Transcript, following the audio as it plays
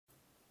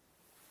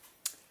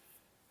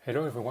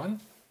Hello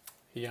everyone,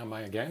 here am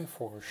I again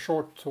for a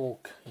short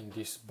talk in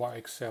this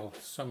BioExcel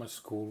Summer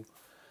School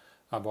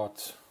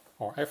about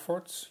our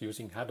efforts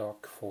using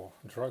HADDOCK for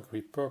drug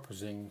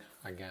repurposing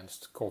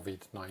against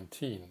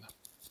COVID-19.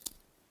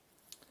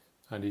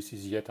 And this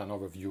is yet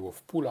another view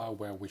of Pula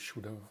where we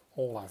should have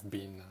all have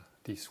been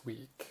this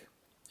week,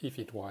 if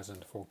it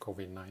wasn't for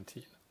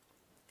COVID-19.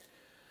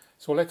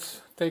 So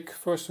let's take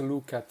first a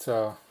look at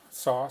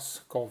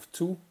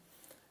SARS-CoV-2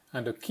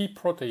 and a key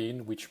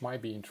protein which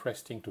might be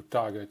interesting to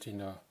target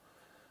in a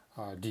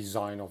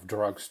design of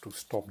drugs to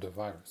stop the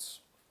virus.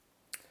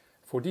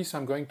 For this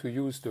I'm going to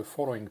use the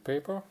following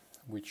paper,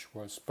 which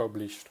was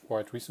published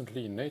quite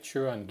recently in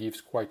Nature and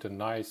gives quite a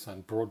nice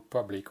and broad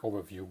public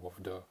overview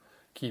of the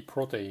key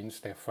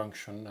proteins, their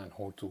function and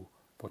how to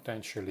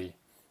potentially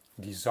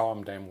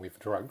disarm them with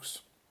drugs.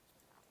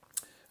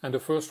 And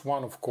the first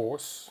one, of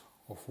course,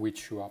 of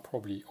which you are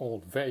probably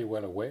all very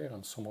well aware,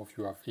 and some of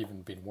you have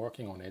even been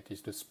working on it,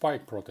 is the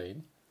spike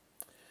protein,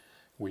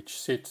 which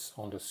sits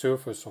on the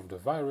surface of the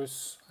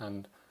virus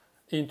and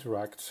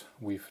interacts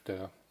with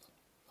the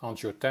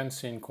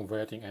angiotensin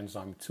converting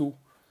enzyme 2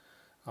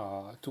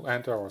 to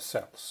enter our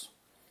cells.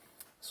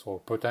 So a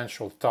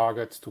potential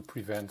target to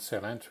prevent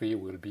cell entry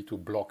will be to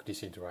block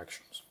these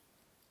interactions.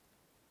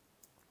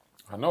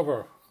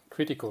 Another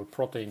critical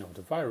protein of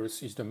the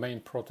virus is the main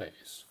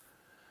protease.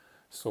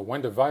 So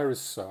when the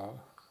virus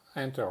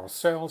enters our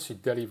cells,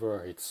 it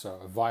delivers its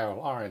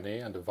viral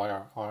RNA, and the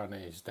viral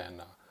RNA is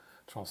then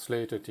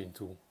translated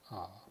into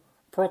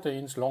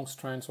proteins, long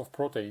strands of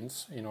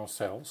proteins in our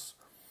cells.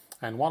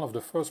 And one of the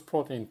first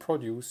protein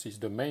produced is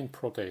the main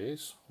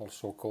protease,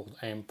 also called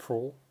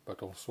M-Pro,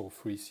 but also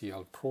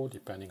 3CL-Pro,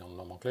 depending on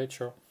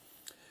nomenclature.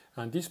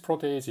 And this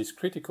protease is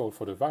critical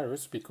for the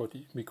virus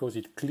because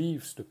it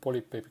cleaves the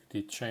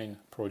polypeptide chain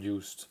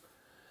produced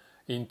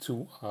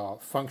into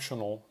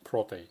functional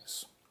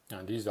proteins.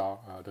 And these are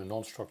the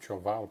non-structural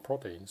viral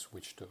proteins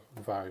which the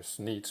virus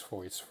needs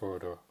for its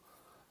further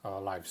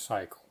life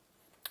cycle.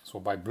 So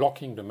by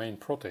blocking the main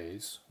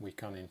protease, we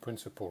can in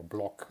principle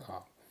block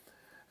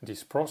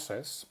this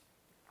process.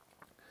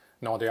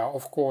 Now there are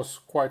of course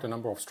quite a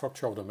number of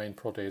structures of the main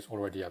protease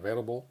already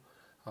available.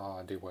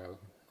 They were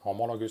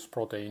homologous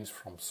proteins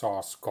from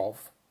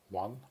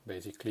SARS-CoV-1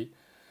 basically,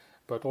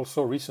 but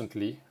also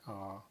recently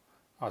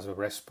as a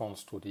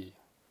response to the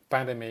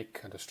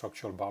pandemic, the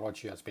structural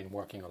biology has been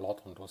working a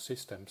lot on those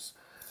systems,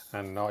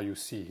 and now you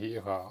see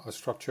here a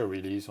structure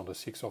released on the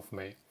 6th of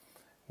May,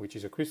 which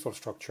is a crystal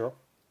structure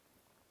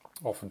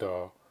of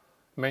the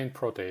main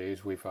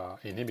protease with an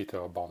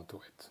inhibitor bound to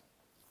it.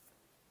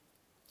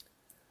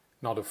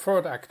 Now the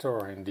third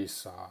actor in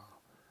this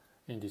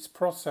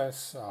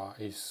process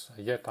is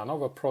yet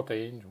another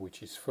protein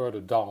which is further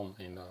down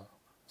in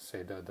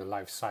say the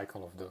life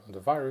cycle of the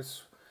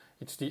virus.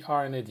 It's the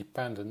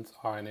RNA-dependent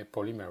RNA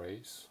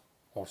polymerase,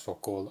 also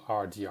called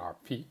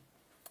RDRP.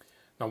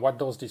 Now what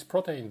does this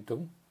protein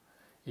do?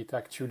 It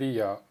actually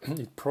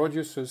it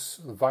produces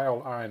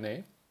viral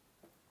RNA,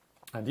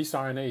 and this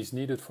RNA is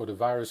needed for the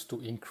virus to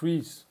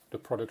increase the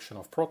production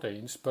of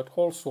proteins, but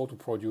also to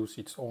produce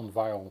its own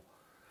viral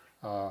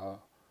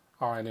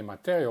RNA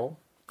material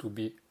to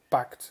be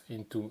packed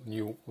into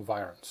new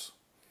virions.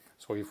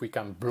 So if we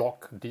can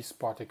block this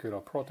particular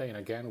protein,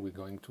 again we're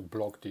going to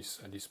block this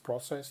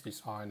process,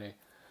 this RNA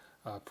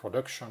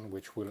production,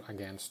 which will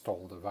again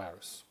stall the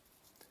virus.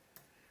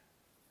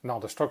 Now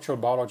the structural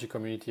biology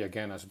community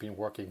again has been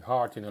working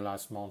hard in the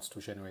last months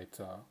to generate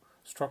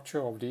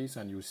structure of these,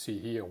 and you see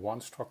here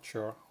one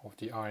structure of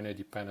the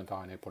RNA-dependent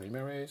RNA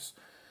polymerase,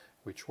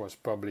 which was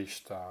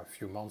published a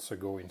few months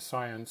ago in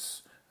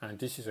Science, and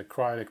this is a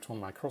cryo-electron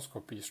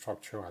microscopy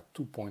structure at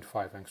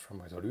 2.5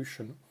 angstrom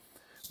resolution,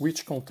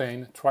 which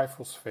contain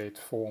triphosphate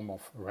form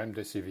of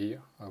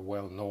remdesivir, a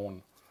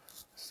well-known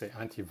say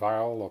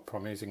antiviral or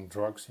promising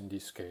drugs in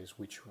this case,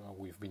 which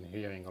we've been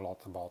hearing a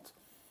lot about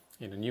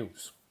in the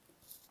news.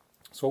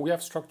 So we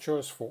have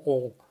structures for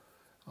all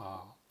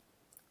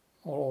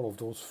of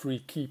those three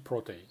key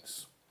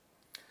proteins.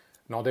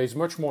 Now there is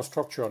much more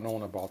structure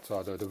known about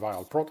the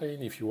viral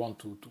protein. If you want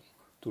to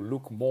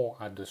look more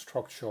at the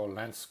structural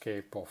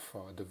landscape of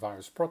the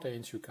virus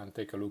proteins, you can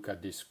take a look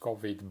at this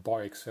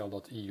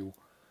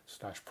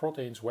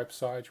covid-bioexcel.eu/proteins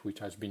website, which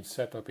has been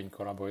set up in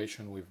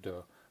collaboration with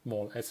the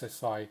MOL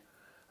SSI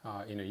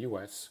in the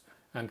US,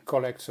 and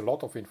collects a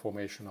lot of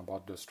information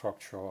about the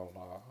structural,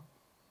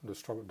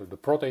 the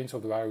proteins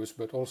of the virus,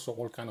 but also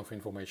all kind of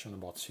information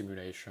about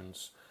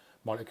simulations,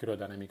 molecular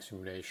dynamic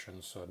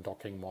simulations,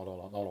 docking model,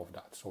 and all of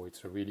that. So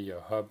it's really a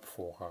hub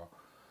for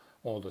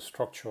all the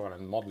structural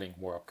and modeling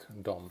work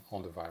done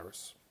on the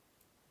virus.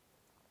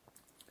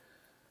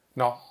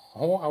 Now,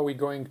 how are we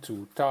going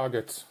to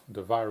target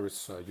the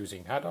virus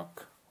using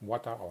HADDOCK?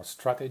 What are our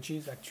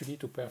strategies actually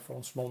to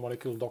perform small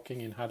molecule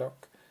docking in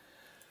HADDOCK?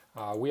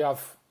 We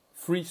have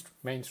three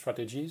main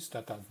strategies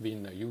that have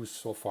been used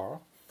so far.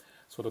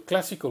 So the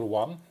classical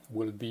one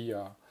will be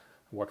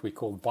what we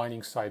call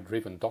binding site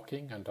driven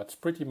docking, and that's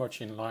pretty much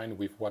in line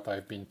with what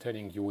I've been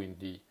telling you in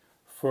the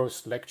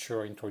first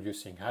lecture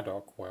introducing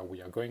HADDOCK, where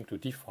we are going to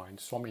define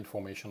some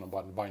information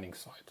about the binding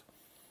site.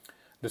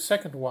 The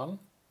second one,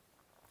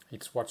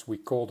 it's what we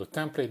call the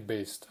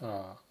template-based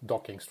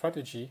docking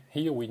strategy.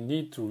 Here we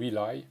need to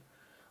rely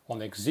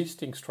on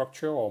existing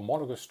structure or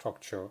homologous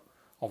structure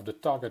of the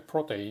target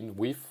protein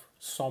with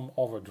some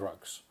other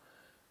drugs.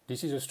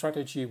 This is a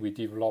strategy we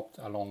developed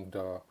along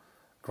the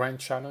Grand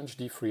Challenge,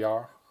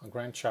 D3R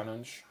Grand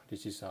Challenge.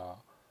 This is a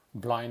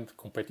blind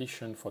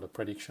competition for the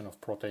prediction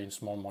of protein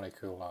small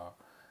molecule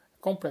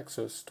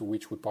complexes, to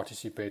which we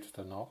participated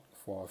now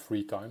for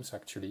 3 times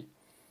actually.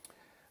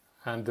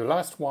 And the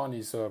last one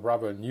is a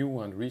rather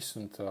new and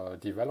recent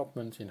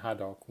development in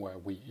HADDOCK, where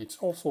it's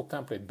also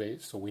template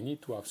based, so we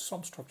need to have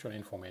some structural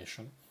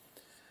information,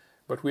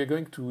 but we're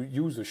going to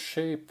use a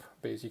shape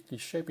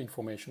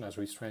information as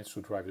restraints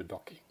to drive the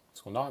docking.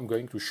 So now I'm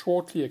going to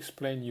shortly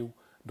explain you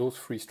those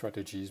 3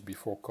 strategies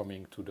before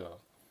coming to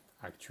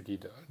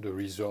the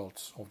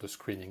results of the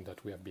screening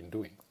that we have been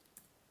doing.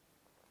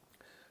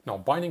 Now,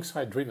 binding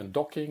site driven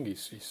docking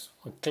is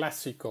a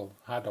classical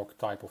HADDOCK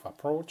type of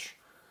approach.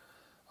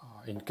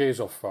 In case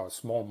of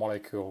small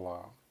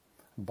molecule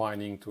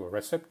binding to a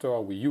receptor,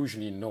 we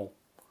usually know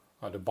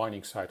the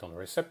binding site on the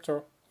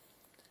receptor.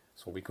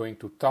 So we're going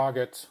to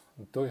target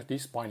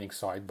this binding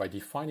site by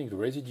defining the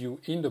residue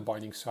in the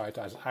binding site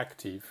as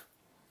active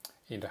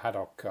in the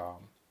HADDOCK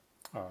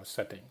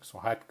setting.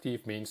 So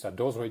active means that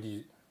those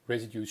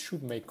residues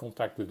should make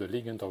contact with the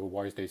ligand,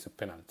 otherwise there is a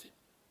penalty.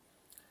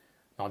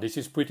 Now this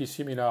is pretty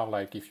similar,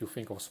 like if you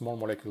think of small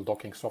molecule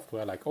docking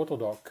software like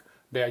HADDOCK.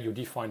 There you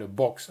define a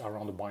box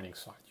around the binding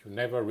site. You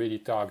never really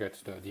target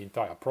the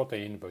entire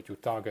protein, but you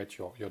target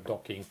your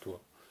docking to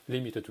a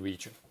limited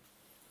region.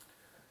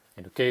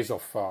 In the case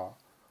of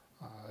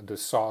the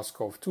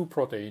SARS-CoV-2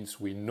 proteins,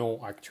 we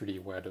know actually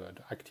where the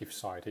active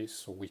site is,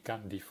 so we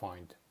can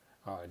define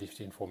this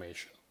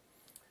information.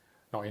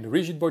 Now in the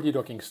rigid body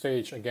docking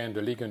stage, again,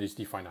 the ligand is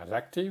defined as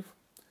active.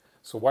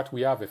 So what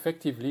we have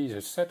effectively is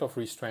a set of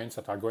restraints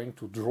that are going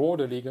to draw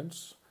the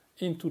ligands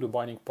into the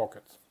binding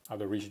pocket at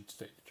the rigid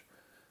stage.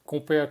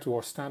 Compared to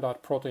our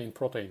standard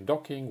protein-protein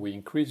docking, we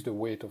increase the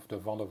weight of the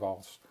van der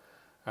Waals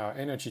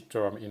energy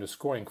term in the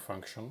scoring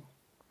function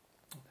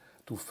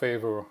to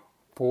favor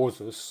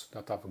poses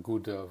that have a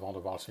good van der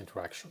Waals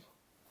interaction.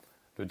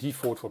 The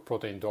default for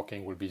protein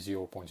docking will be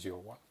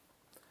 0.01.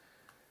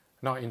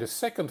 Now in the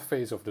second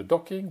phase of the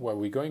docking, where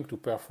we're going to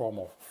perform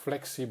a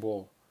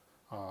flexible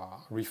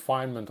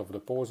refinement of the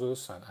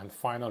poses and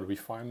final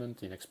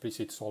refinement in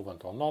explicit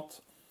solvent or not,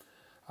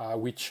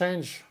 we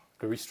change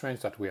the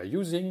restraints that we are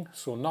using,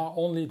 so now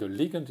only the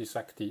ligand is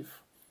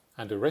active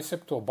and the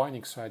receptor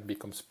binding site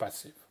becomes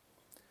passive.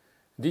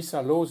 This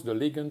allows the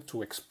ligand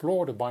to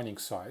explore the binding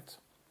site.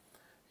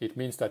 It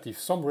means that if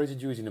some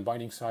residues in the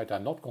binding site are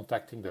not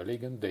contacting the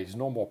ligand, there is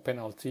no more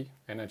penalty,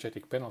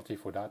 energetic penalty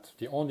for that.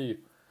 The only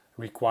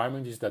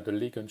requirement is that the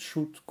ligand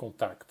should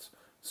contact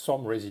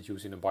some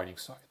residues in the binding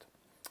site.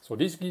 So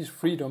this gives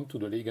freedom to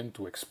the ligand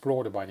to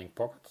explore the binding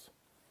pocket.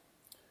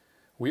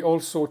 We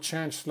also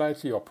change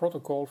slightly our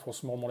protocol for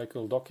small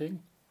molecule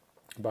docking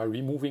by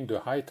removing the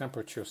high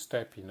temperature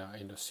step in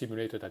the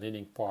simulated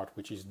annealing part,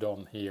 which is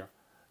done here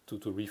to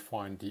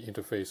refine the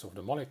interface of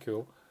the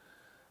molecule.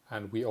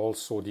 And we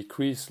also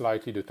decrease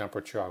slightly the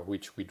temperature at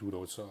which we do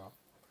those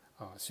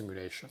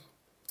simulations.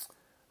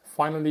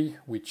 Finally,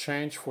 we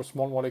change for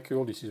small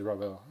molecule, this is a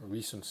rather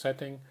recent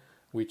setting,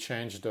 we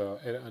change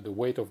the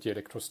weight of the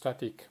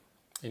electrostatic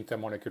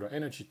intermolecular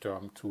energy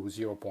term to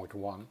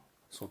 0.1.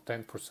 So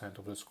 10%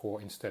 of the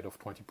score instead of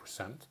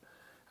 20%.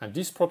 And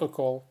this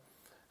protocol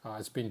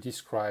has been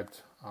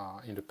described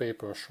in the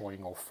paper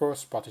showing our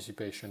first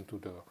participation to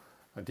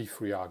the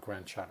D3R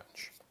Grand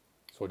Challenge.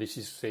 So this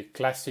is a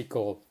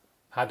classical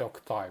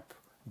HADDOCK type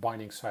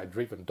binding site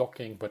driven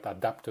docking, but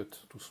adapted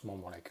to small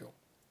molecule.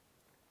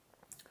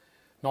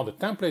 Now the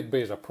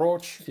template-based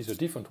approach is a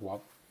different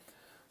one.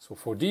 So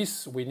for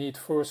this we need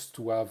first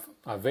to have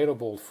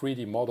available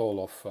 3D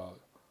model of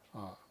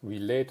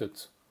related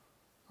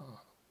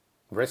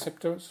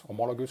receptors,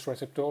 homologous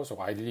receptors,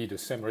 or ideally the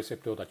same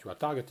receptor that you are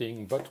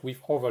targeting, but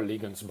with other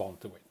ligands bound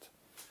to it.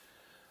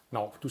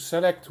 Now, to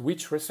select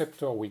which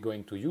receptor we're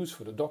going to use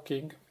for the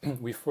docking,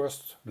 we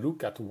first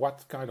look at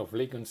what kind of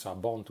ligands are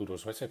bound to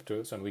those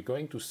receptors, and we're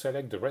going to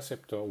select the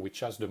receptor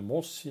which has the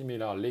most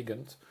similar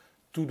ligand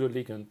to the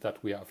ligand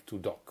that we have to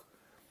dock.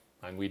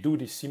 And we do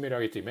this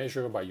similarity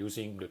measure by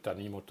using the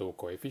Tanimoto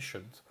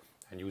coefficient,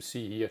 and you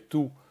see here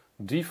 2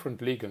 different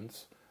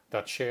ligands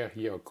that share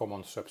here a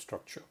common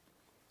substructure.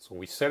 So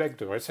we select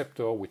the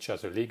receptor which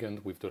has a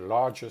ligand with the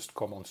largest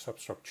common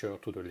substructure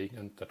to the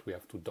ligand that we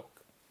have to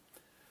dock.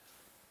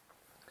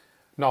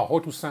 Now, how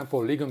to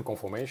sample ligand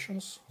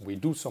conformations? We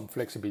do some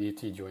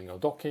flexibility during our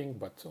docking,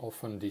 but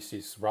often this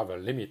is rather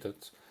limited.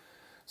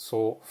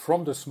 So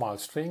from the SMILE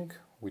string,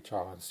 which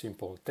are a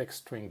simple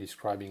text string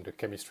describing the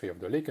chemistry of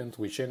the ligand,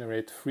 we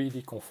generate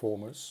 3D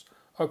conformers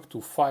up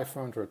to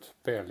 500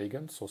 pair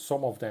ligands. So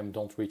some of them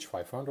don't reach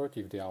 500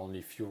 if there are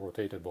only few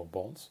rotatable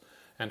bonds.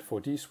 And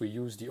for this, we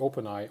use the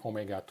OpenEye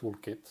Omega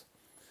toolkit,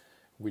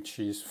 which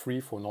is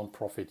free for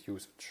non-profit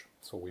usage.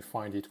 So we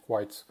find it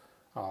quite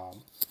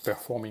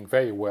performing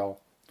very well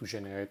to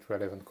generate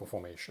relevant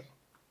conformation.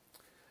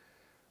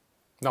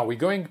 Now we're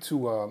going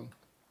to,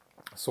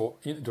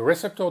 the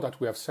receptor that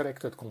we have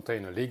selected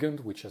contains a ligand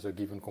which has a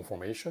given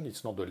conformation.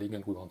 It's not the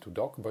ligand we want to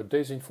dock, but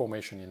there's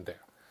information in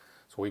there.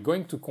 So we're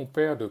going to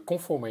compare the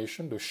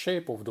conformation, the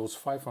shape of those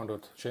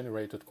 500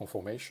 generated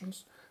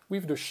conformations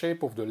with the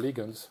shape of the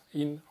ligands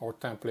in our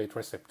template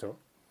receptor.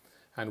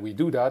 And we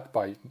do that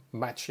by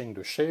matching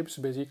the shapes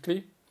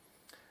basically,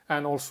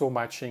 and also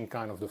matching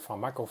kind of the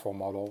pharmacophore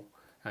model,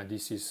 and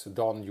this is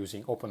done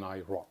using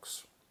OpenEye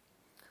rocks.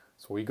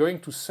 So we're going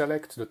to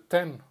select the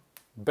 10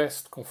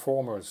 best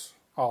conformers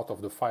out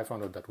of the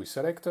 500 that we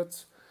selected,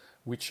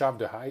 which have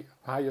the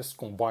highest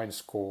combined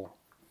score.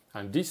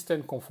 And these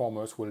 10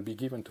 conformers will be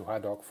given to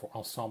HADDOCK for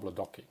ensemble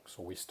docking.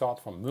 So we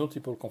start from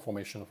multiple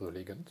conformation of the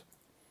ligand.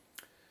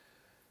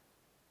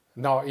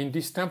 Now in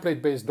this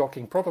template-based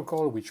docking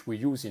protocol, which we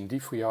use in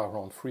D3R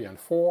round 3 and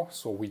 4,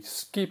 so we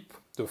skip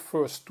the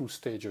first 2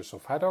 stages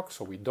of HADDOCK,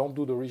 so we don't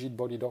do the rigid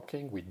body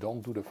docking, we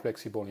don't do the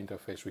flexible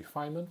interface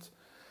refinement,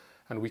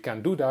 and we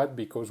can do that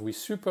because we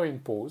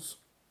superimpose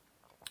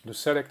the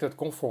selected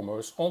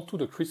conformers onto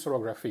the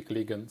crystallographic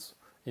ligands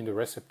in the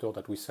receptor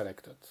that we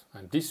selected.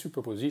 And this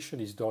superposition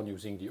is done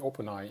using the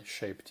OpenEye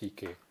Shape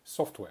TK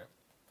software.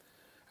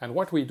 And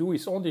what we do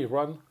is only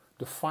run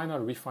the final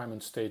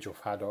refinement stage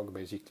of HADDOCK,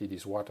 basically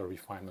this water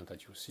refinement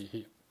that you see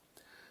here.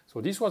 So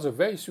this was a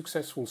very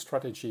successful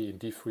strategy in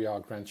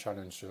D3R Grand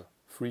Challenge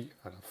 3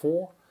 and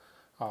 4.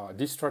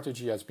 This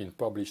strategy has been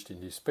published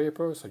in this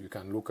paper, so you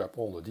can look up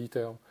all the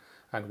detail.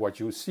 And what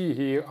you see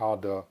here are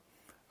the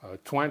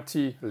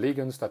 20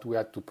 ligands that we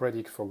had to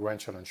predict for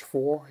Grand Challenge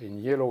 4.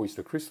 In yellow is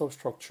the crystal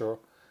structure,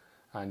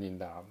 and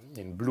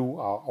in blue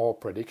are our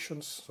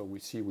predictions. So we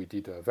see we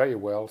did very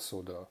well.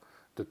 So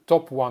the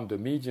top one, the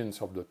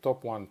medians of the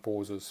top one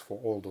poses for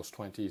all those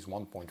 20 is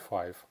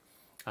 1.5,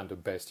 and the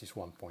best is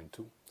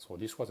 1.2. So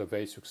this was a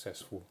very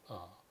successful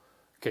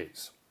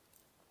case.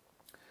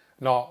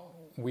 Now,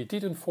 we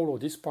didn't follow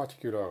this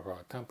particular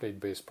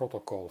template-based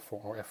protocol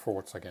for our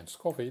efforts against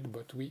COVID,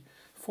 but we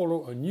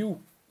follow a new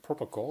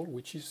protocol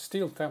which is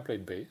still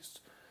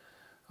template-based.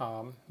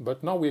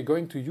 But now we're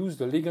going to use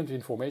the ligand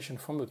information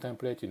from the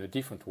template in a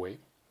different way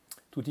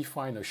to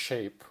define a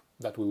shape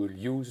that we will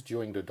use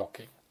during the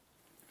docking.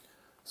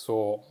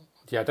 So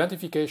the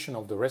identification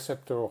of the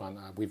receptor and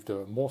with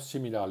the most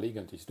similar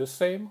ligand is the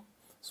same.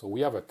 So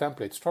we have a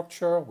template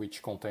structure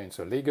which contains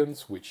a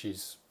ligand which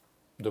is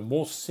the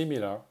most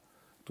similar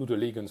to the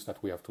ligands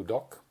that we have to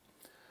dock.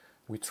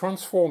 We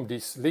transform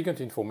this ligand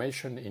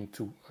information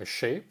into a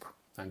shape,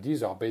 and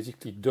these are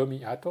basically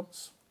dummy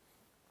atoms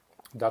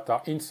that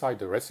are inside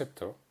the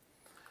receptor.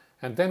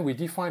 And then we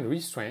define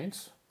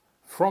restraints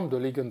from the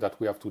ligand that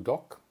we have to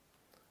dock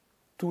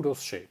to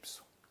those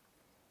shapes.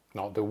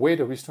 Now, the way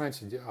the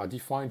restraints are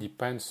defined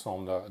depends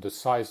on the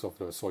size of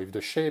the... So if the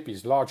shape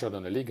is larger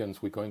than the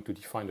ligand, we're going to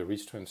define the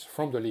restraints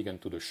from the ligand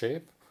to the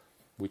shape,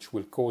 which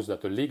will cause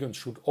that the ligand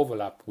should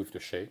overlap with the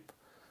shape,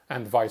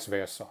 and vice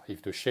versa.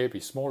 If the shape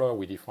is smaller,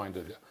 we define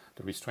the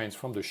restraints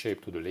from the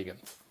shape to the ligand.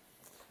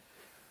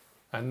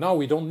 And now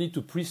we don't need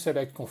to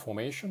pre-select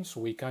conformations,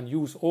 so we can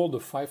use all the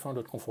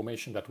 500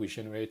 conformations that we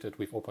generated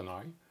with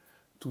OpenEye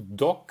to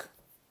dock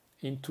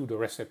into the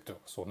receptor.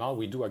 So now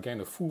we do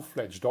again a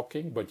full-fledged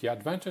docking, but the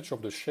advantage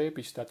of the shape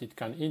is that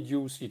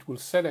it will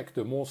select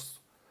the most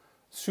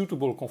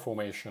suitable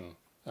conformation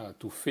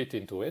to fit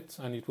into it,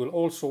 and it will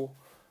also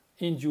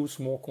induce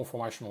more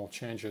conformational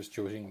changes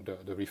during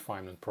the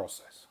refinement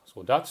process.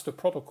 So that's the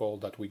protocol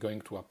that we're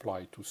going to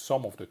apply to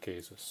some of the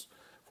cases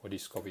for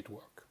this COVID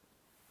work.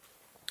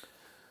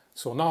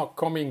 So now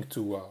coming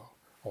to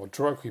our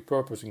drug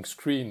repurposing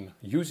screen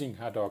using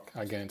HADDOCK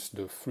against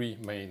the 3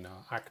 main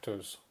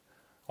actors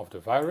of the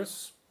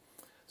virus.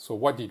 So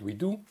what did we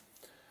do?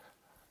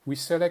 We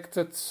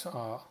selected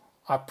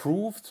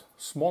approved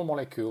small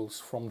molecules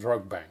from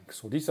drug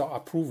banks. So these are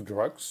approved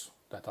drugs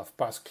that have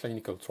passed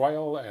clinical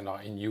trial and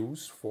are in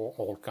use for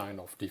all kinds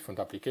of different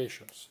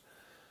applications.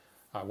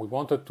 We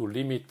wanted to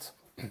limit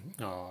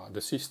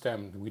the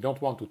system. We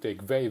don't want to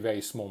take very,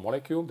 very small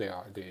molecules.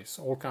 There's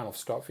all kinds of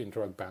stuff in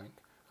drug bank,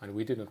 and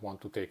we didn't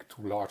want to take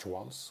too large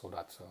ones so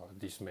that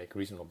these make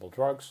reasonable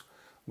drugs.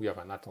 We have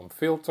an atom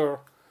filter.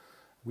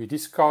 We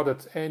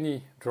discarded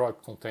any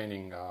drug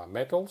containing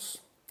metals,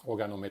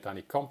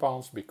 organometallic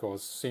compounds,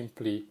 because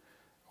simply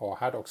our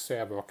HADDOCK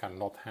server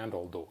cannot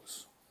handle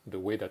those. The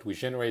way that we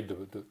generate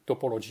the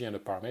topology and the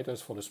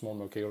parameters for the small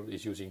molecule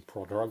is using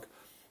prodrug,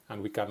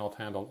 and we cannot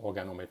handle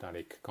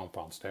organometallic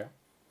compounds there.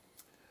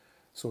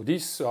 So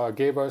this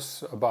gave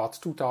us about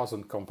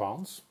 2,000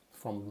 compounds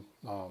from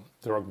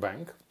drug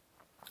bank.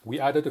 We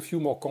added a few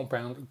more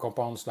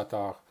compounds that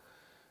are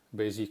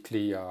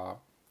basically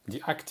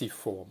the active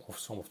form of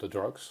some of the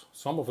drugs.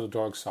 Some of the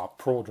drugs are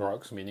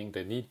prodrugs, meaning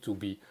they need to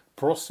be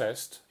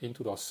processed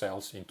into the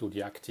cells, into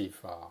the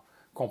active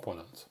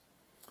component.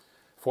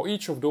 For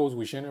each of those,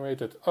 we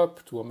generated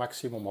up to a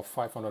maximum of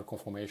 500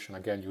 conformation,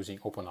 again using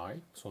OpenEye.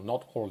 So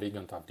not all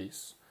ligands have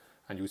this.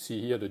 And you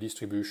see here the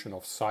distribution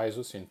of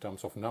sizes in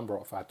terms of number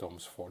of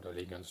atoms for the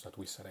ligands that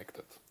we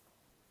selected.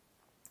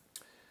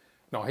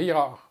 Now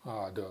here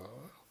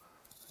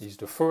is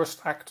the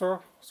first actor,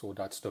 so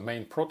that's the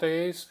main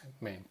protease,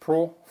 main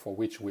pro, for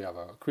which we have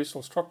a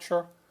crystal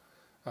structure.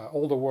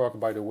 All the work,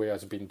 by the way,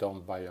 has been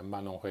done by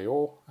Manon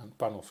Réau and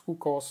Panos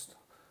Koukos.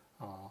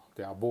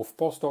 They are both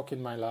postdoc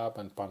in my lab,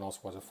 and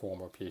Panos was a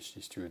former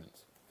PhD student.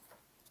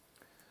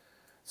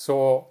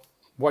 So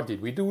what did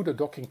we do? The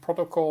docking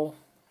protocol.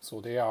 So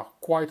there are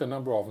quite a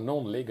number of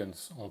known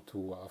ligands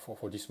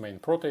for this main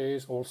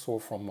protease, also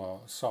from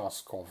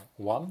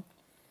SARS-CoV-1.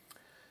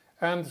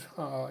 And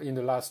in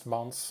the last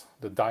months,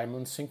 the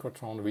Diamond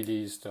synchrotron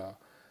released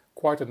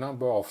quite a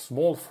number of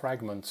small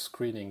fragment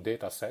screening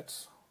data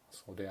sets.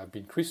 So they have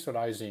been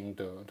crystallizing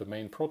the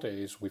main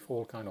protease with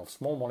all kind of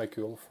small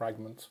molecule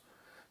fragments.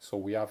 So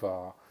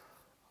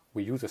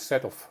we use a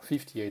set of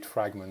 58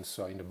 fragments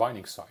in the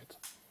binding site,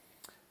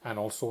 and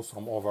also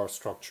some other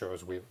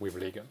structures with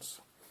ligands.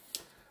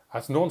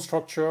 As known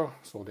structure,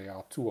 so there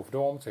are two of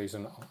them. There is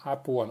an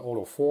apo and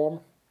holoform,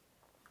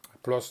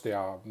 plus there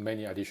are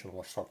many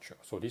additional structures.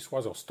 So this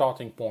was a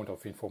starting point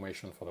of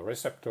information for the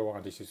receptor,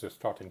 and this is the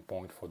starting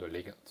point for the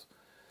ligand.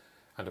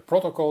 And the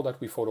protocol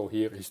that we follow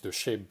here is the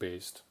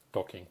shape-based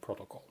docking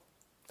protocol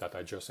that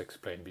I just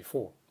explained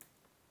before.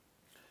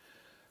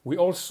 We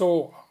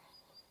also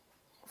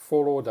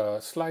followed a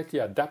slightly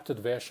adapted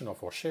version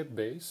of our shape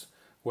base,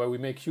 where we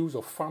make use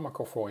of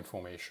pharmacophore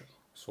information.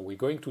 So we're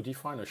going to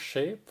define a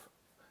shape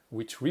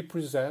which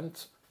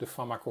represents the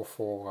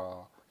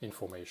pharmacophore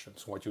information.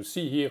 So what you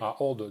see here are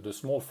all the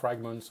small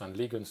fragments and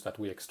ligands that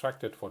we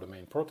extracted for the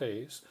main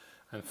protease,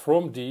 and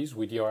from these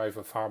we derive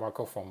a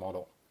pharmacophore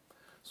model.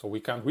 So we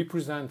can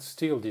represent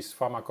still this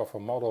pharmacophore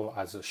model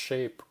as a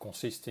shape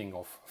consisting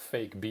of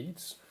fake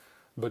beads,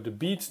 but the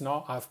beads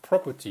now have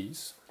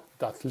properties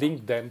that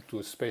link them to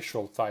a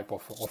special type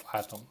of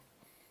atom.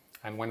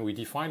 And when we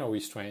define our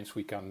restraints,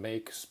 we can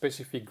make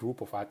specific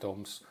group of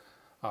atoms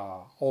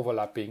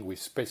overlapping with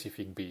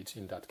specific beads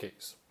in that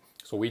case.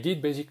 So we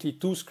did basically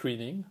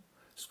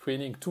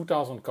screening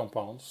 2,000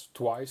 compounds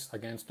twice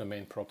against the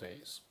main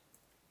protease.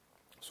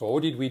 So how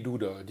did we do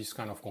this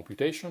kind of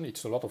computation?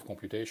 It's a lot of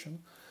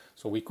computation.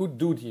 So we could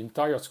do the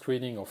entire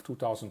screening of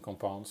 2,000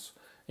 compounds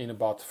in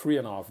about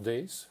 3.5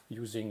 days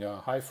using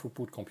high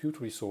throughput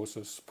compute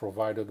resources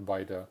provided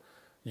by the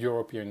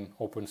European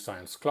Open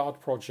Science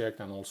Cloud project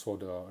and also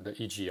the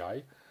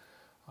EGI.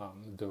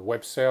 The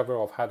web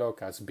server of HADDOCK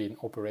has been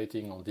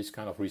operating on this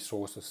kind of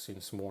resources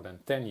since more than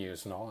 10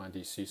 years now, and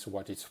this is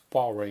what is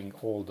powering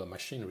all the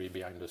machinery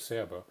behind the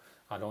server,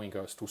 allowing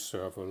us to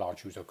serve a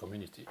large user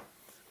community.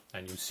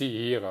 And you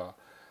see here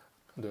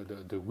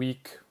the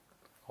week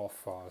of,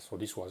 so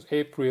this was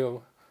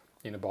April.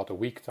 In about a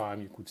week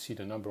time, you could see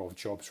the number of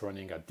jobs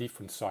running at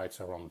different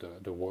sites around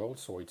the world.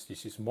 So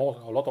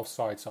a lot of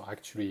sites are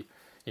actually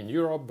in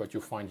Europe, but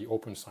you find the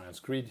Open Science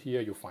Grid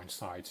here. You find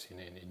sites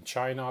in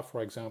China,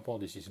 for example.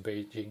 This is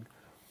Beijing.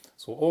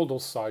 So all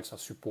those sites are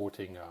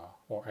supporting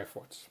our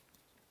efforts.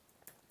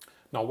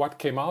 Now, what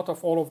came out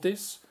of all of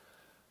this?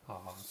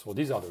 So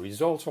these are the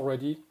results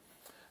already.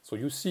 So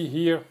you see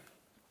here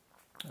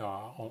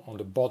on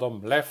the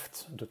bottom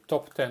left, the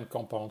top 10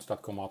 compounds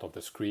that come out of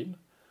the screen.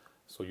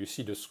 So you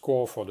see the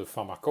score for the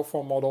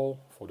pharmacophore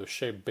model, for the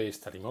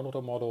shape-based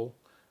Talimometer model,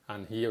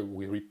 and here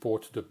we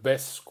report the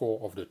best score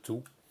of the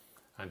two,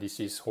 and this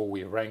is how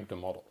we rank the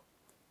model.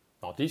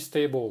 Now this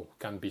table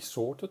can be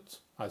sorted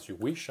as you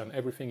wish, and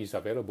everything is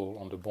available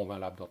on the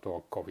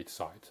bonvinlab.org COVID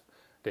site.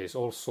 There is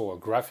also a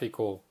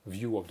graphical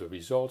view of the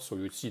results, so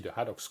you see the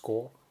HADDOCK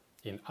score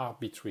in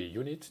arbitrary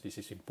units. This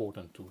is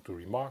important to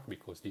remark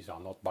because these are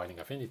not binding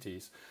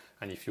affinities,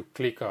 and if you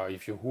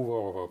if you hover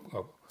over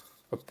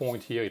a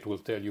point here, it will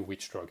tell you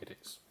which drug it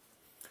is.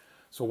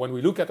 So when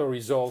we look at the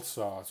results,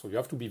 so you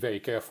have to be very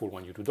careful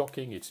when you do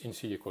docking. It's in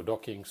silico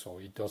docking, so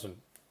it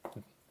doesn't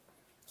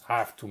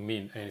have to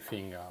mean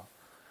anything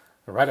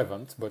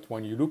relevant. But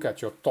when you look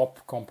at your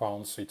top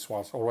compounds, it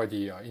was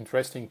already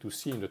interesting to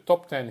see in the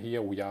top 10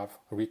 here we have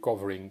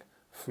recovering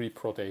 3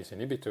 protease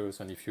inhibitors,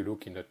 and if you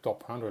look in the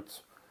top 100,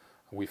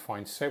 we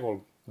find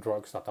several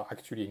drugs that are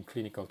actually in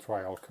clinical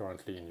trial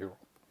currently in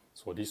Europe.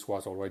 So this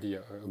was already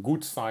a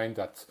good sign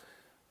that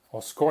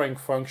our scoring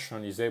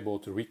function is able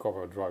to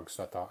recover drugs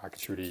that are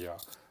actually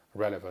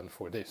relevant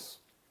for this.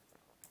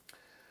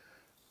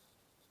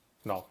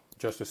 Now,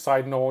 just a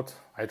side note,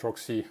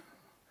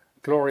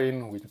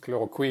 hydroxychloroquine with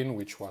chloroquine,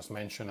 which was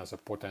mentioned as a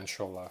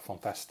potential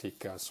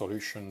fantastic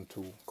solution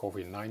to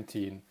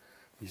COVID-19,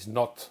 is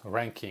not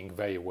ranking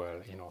very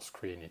well in our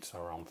screen. It's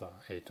around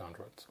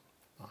 800.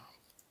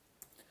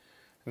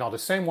 Now the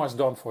same was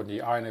done for the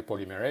RNA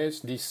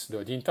polymerase.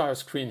 The entire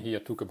screen here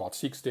took about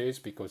 6 days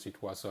because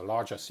it was a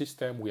larger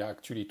system. We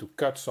actually to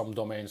cut some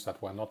domains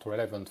that were not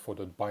relevant for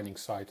the binding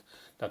site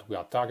that we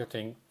are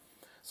targeting.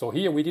 So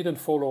here we didn't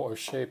follow a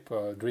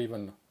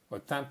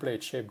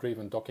template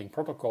shape-driven docking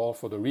protocol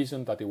for the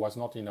reason that there was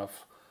not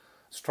enough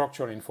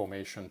structural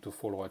information to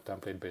follow a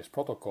template-based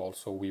protocol.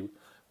 So we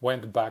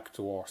went back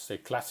to our, say,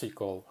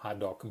 classical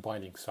HADDOCK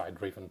binding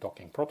site-driven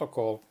docking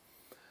protocol.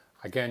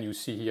 Again, you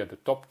see here the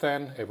top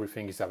 10.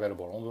 Everything is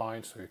available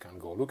online, so you can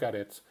go look at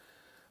it.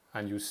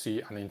 And you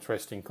see an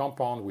interesting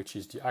compound, which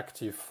is the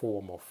active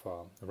form of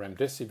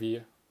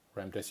remdesivir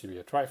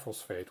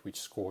triphosphate, which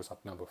scores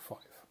at number 5.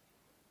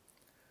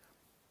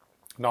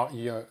 Now,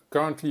 here,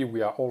 currently,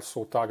 we are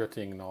also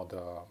targeting now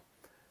the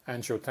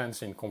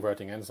angiotensin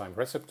converting enzyme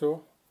receptor.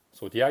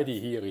 So the idea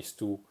here is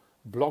to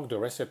block the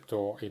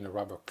receptor in a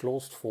rather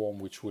closed form,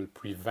 which will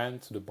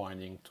prevent the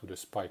binding to the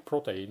spike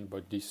protein,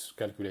 but these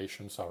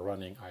calculations are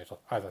running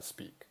as I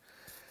speak.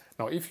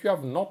 Now, if you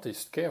have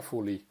noticed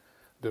carefully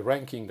the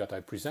ranking that I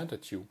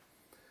presented you,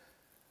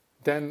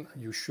 then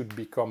you should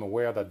become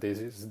aware that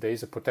there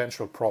is a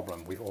potential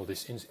problem with all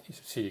this in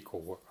silico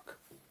work.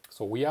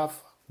 So we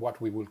have what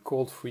we will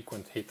call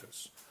frequent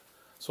hitters.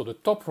 So the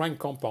top ranked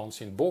compounds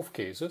in both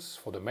cases,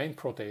 for the main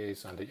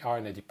protease and the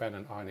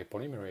RNA-dependent RNA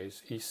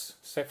polymerase, is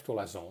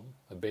ceftolazone,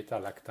 a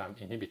beta-lactam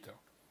inhibitor.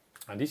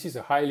 And this is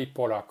a highly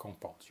polar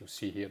compound. You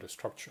see here the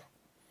structure.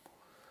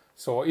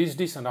 So is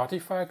this an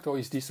artifact or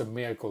is this a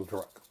miracle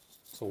drug?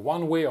 So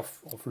one way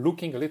of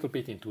looking a little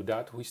bit into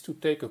that is to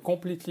take a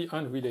completely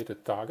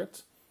unrelated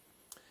target.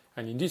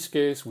 And in this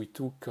case, we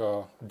took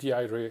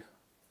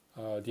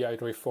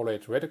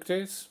dehydrofolate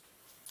reductase,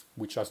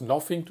 which has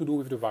nothing to do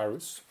with the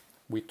virus.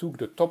 We took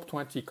the top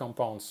 20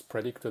 compounds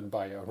predicted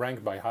by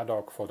ranked by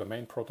HADDOCK for the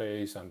main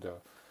protease and the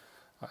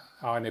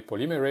RNA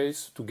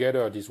polymerase.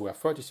 Together, these were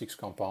 36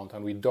 compounds,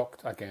 and we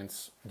docked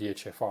against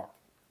DHFR.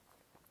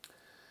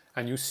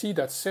 And you see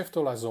that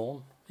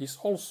ceftolazone is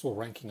also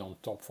ranking on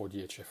top for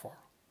DHFR.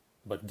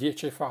 But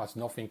DHFR has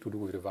nothing to do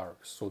with the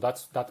virus. So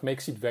that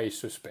makes it very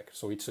suspect.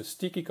 So it's a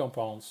sticky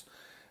compounds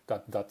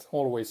that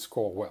always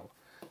score well.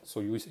 So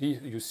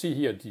you see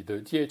here the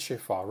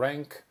DHFR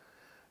rank,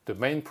 the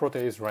main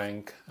protease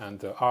rank, and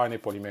the RNA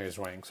polymerase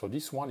rank. So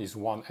this one is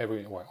one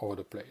everywhere all over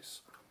the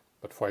place.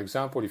 But for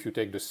example, if you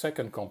take the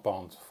second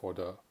compound for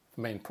the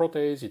main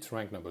protease, it's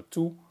ranked number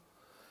 2.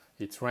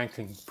 It's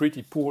ranking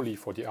pretty poorly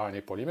for the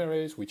RNA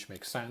polymerase, which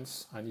makes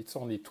sense, and it's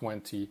only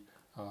 20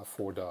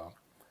 for the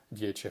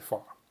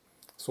DHFR.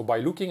 So by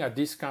looking at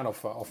this kind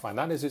of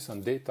analysis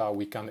and data,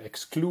 we can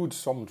exclude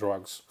some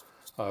drugs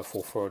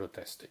for further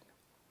testing.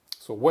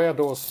 So where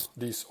does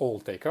this all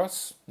take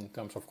us in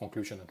terms of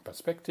conclusion and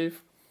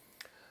perspective?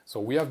 So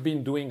we have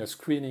been doing a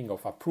screening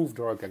of approved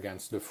drug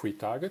against the 3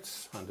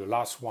 targets, and the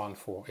last one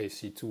for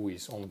AC2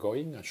 is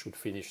ongoing and should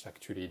finish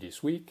actually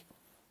this week.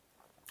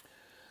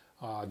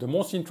 The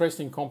most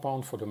interesting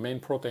compound for the main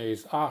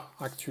protease are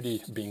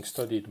actually being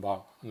studied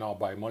now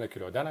by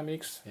Molecular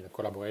Dynamics in a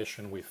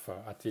collaboration with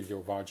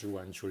Attilio Vargiu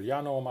and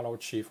Giuliano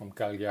Malocci from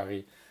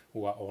Cagliari,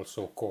 who are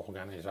also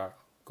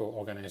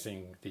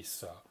co-organizing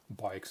this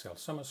BioExcel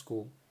Summer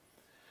School.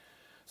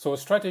 So a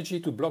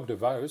strategy to block the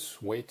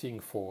virus,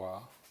 waiting for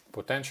a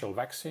potential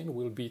vaccine,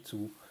 will be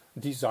to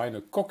design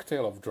a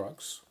cocktail of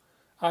drugs,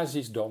 as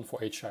is done for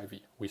HIV.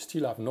 We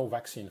still have no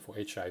vaccine for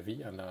HIV,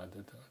 and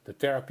the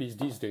therapies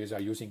these days are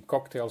using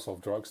cocktails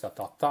of drugs that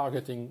are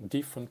targeting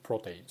different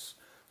proteins,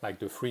 like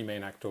the 3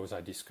 main actors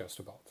I discussed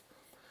about.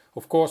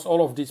 Of course,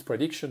 all of these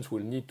predictions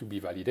will need to be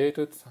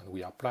validated, and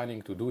we are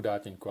planning to do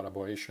that in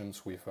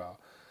collaborations with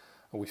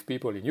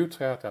people in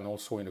Utrecht and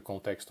also in the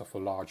context of a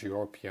large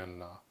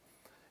European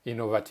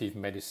innovative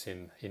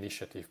medicine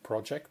initiative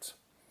project.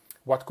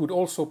 What could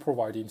also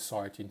provide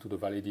insight into the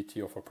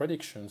validity of our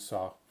predictions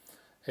are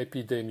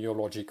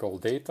epidemiological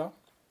data,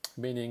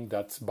 meaning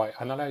that by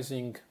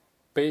analyzing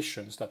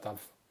patients that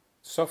have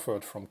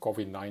suffered from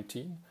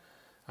COVID-19,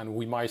 and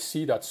we might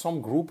see that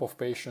some group of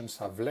patients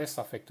have less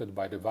affected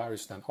by the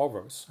virus than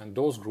others, and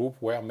those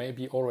groups were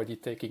maybe already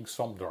taking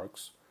some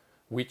drugs,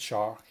 which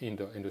are in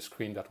the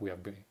screen that we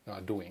have been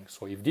doing.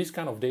 So if this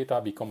kind of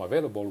data become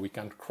available, we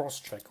can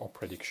cross-check our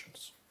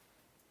predictions.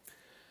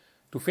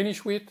 To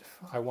finish with,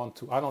 I want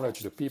to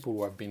acknowledge the people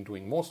who have been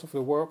doing most of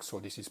the work. So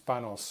this is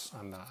Panos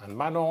and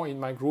Manon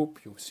in my group.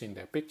 You've seen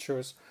their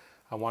pictures.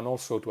 I want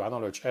also to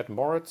acknowledge Ed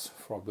Moritz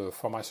from the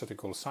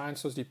Pharmaceutical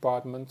Sciences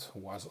Department,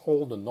 who has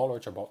all the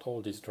knowledge about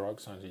all these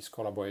drugs and is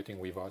collaborating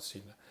with us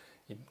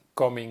in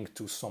coming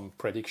to some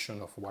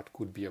prediction of what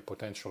could be a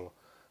potential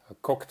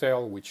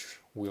cocktail, which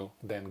will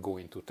then go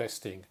into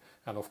testing,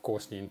 and of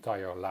course the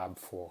entire lab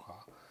for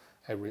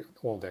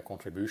all their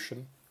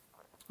contribution,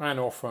 and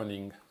our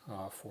funding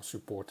for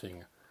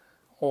supporting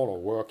all our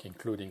work,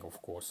 including,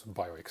 of course,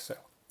 BioExcel.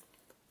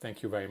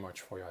 Thank you very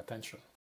much for your attention.